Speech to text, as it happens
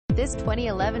This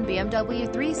 2011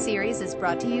 BMW 3 Series is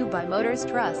brought to you by Motors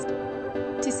Trust.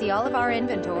 To see all of our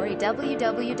inventory,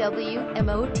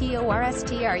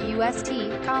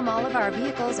 www.motorstrust.com. All of our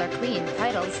vehicles are clean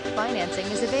titles. Financing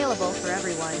is available for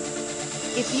everyone.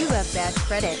 If you have bad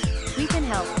credit, we can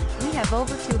help. We have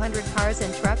over 200 cars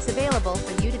and trucks available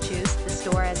for you to choose. The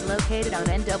store is located on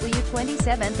NW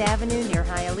 27th Avenue near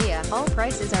Hialeah. All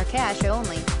prices are cash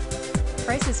only.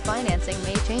 Prices financing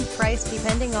may change price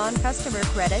depending on customer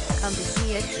credit. Come to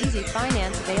see it. Easy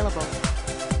finance available.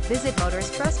 Visit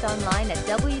Motors Trust online at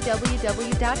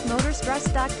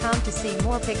www.motorstrust.com to see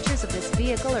more pictures of this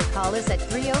vehicle, or call us at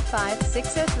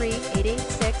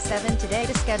 305-603-8867 today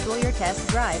to schedule your test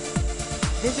drive.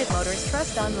 Visit Motors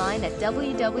Trust online at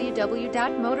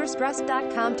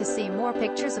www.motorstrust.com to see more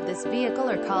pictures of this vehicle,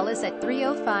 or call us at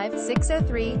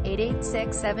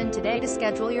 305-603-8867 today to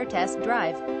schedule your test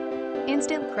drive.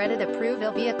 Instant credit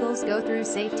approval. Vehicles go through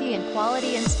safety and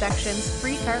quality inspections.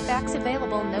 Free Carfax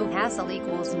available. No hassle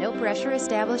equals no pressure.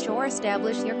 Establish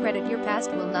your credit. Your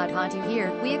past will not haunt you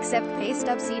here. We accept pay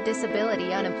stubs. See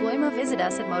disability, unemployment. Visit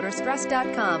us at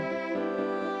motorstrust.com.